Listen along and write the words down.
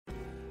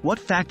What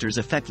factors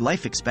affect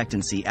life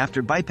expectancy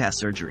after bypass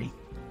surgery?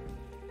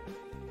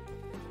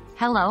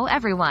 Hello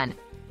everyone.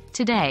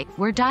 Today,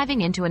 we're diving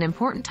into an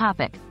important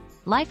topic: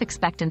 life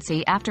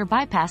expectancy after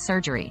bypass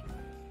surgery.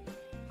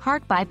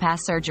 Heart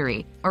bypass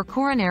surgery, or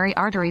coronary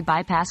artery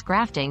bypass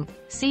grafting,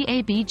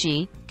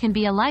 CABG, can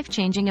be a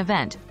life-changing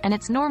event, and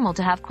it's normal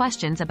to have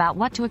questions about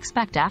what to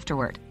expect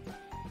afterward.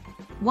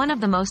 One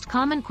of the most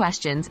common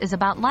questions is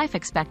about life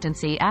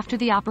expectancy after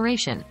the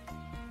operation.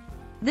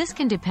 This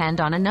can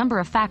depend on a number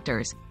of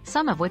factors,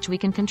 some of which we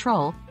can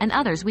control, and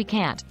others we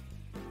can't.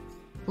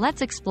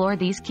 Let's explore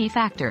these key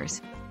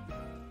factors.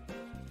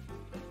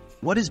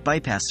 What is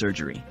bypass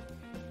surgery?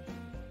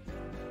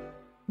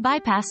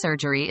 Bypass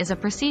surgery is a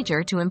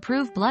procedure to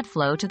improve blood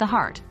flow to the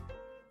heart.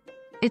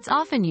 It's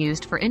often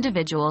used for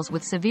individuals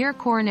with severe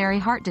coronary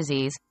heart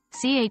disease,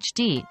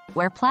 CHD,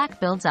 where plaque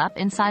builds up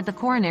inside the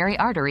coronary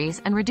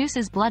arteries and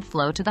reduces blood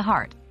flow to the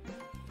heart.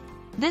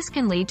 This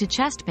can lead to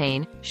chest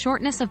pain,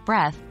 shortness of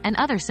breath, and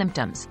other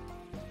symptoms.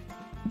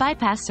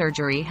 Bypass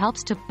surgery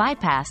helps to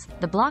bypass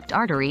the blocked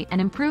artery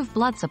and improve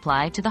blood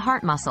supply to the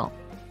heart muscle.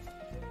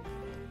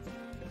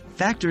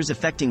 Factors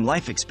affecting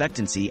life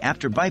expectancy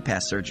after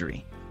bypass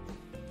surgery.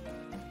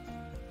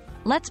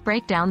 Let's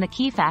break down the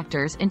key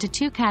factors into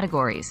two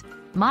categories: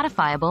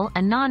 modifiable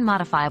and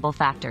non-modifiable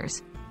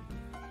factors.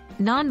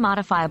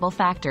 Non-modifiable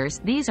factors,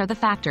 these are the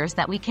factors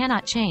that we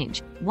cannot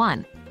change.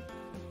 1.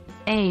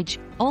 Age.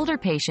 Older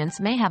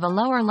patients may have a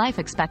lower life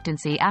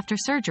expectancy after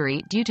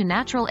surgery due to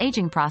natural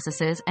aging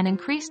processes and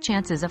increased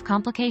chances of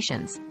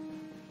complications.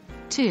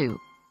 2.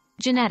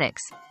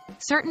 Genetics.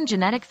 Certain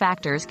genetic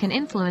factors can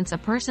influence a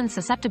person's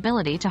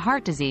susceptibility to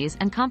heart disease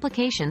and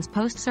complications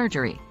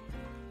post-surgery.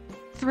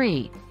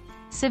 3.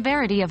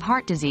 Severity of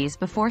heart disease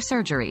before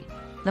surgery.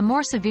 The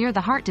more severe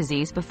the heart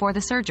disease before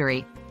the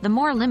surgery, the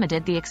more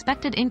limited the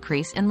expected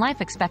increase in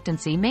life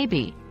expectancy may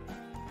be.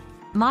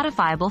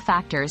 Modifiable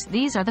factors,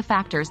 these are the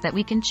factors that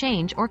we can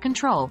change or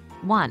control.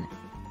 1.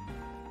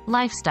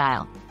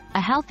 Lifestyle.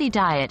 A healthy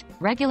diet,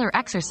 regular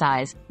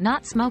exercise,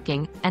 not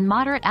smoking, and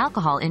moderate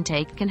alcohol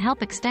intake can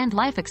help extend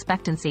life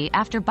expectancy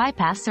after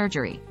bypass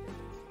surgery.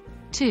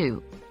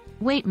 2.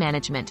 Weight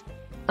management.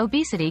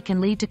 Obesity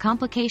can lead to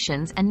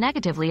complications and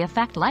negatively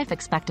affect life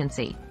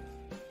expectancy.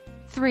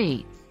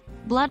 3.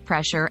 Blood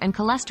pressure and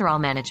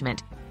cholesterol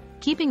management.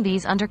 Keeping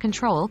these under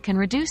control can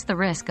reduce the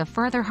risk of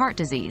further heart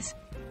disease.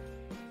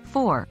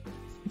 4.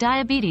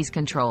 Diabetes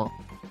control.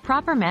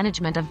 Proper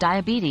management of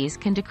diabetes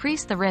can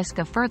decrease the risk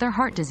of further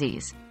heart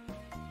disease.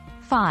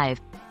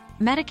 5.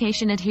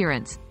 Medication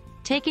adherence.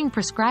 Taking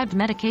prescribed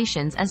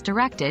medications as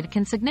directed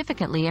can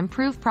significantly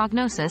improve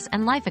prognosis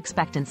and life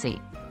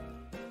expectancy.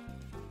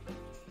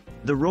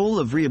 The role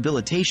of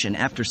rehabilitation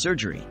after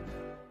surgery.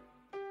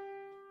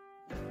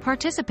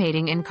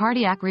 Participating in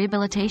cardiac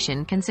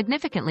rehabilitation can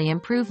significantly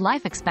improve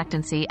life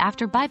expectancy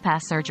after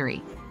bypass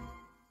surgery.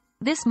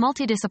 This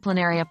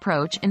multidisciplinary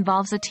approach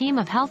involves a team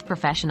of health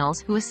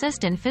professionals who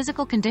assist in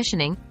physical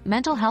conditioning,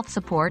 mental health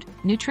support,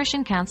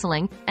 nutrition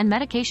counseling, and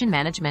medication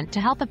management to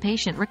help a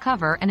patient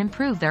recover and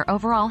improve their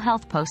overall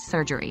health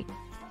post-surgery.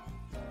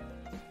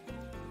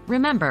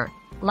 Remember,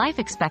 life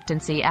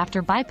expectancy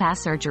after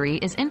bypass surgery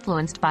is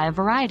influenced by a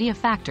variety of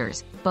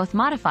factors, both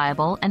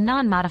modifiable and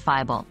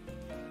non-modifiable.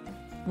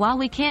 While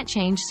we can't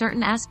change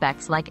certain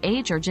aspects like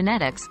age or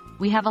genetics,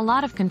 we have a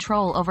lot of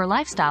control over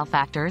lifestyle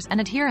factors and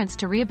adherence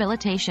to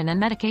rehabilitation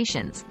and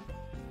medications.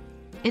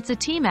 It's a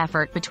team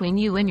effort between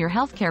you and your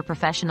healthcare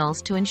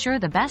professionals to ensure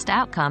the best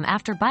outcome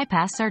after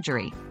bypass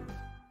surgery.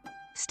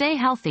 Stay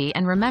healthy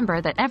and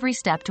remember that every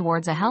step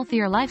towards a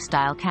healthier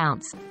lifestyle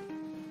counts.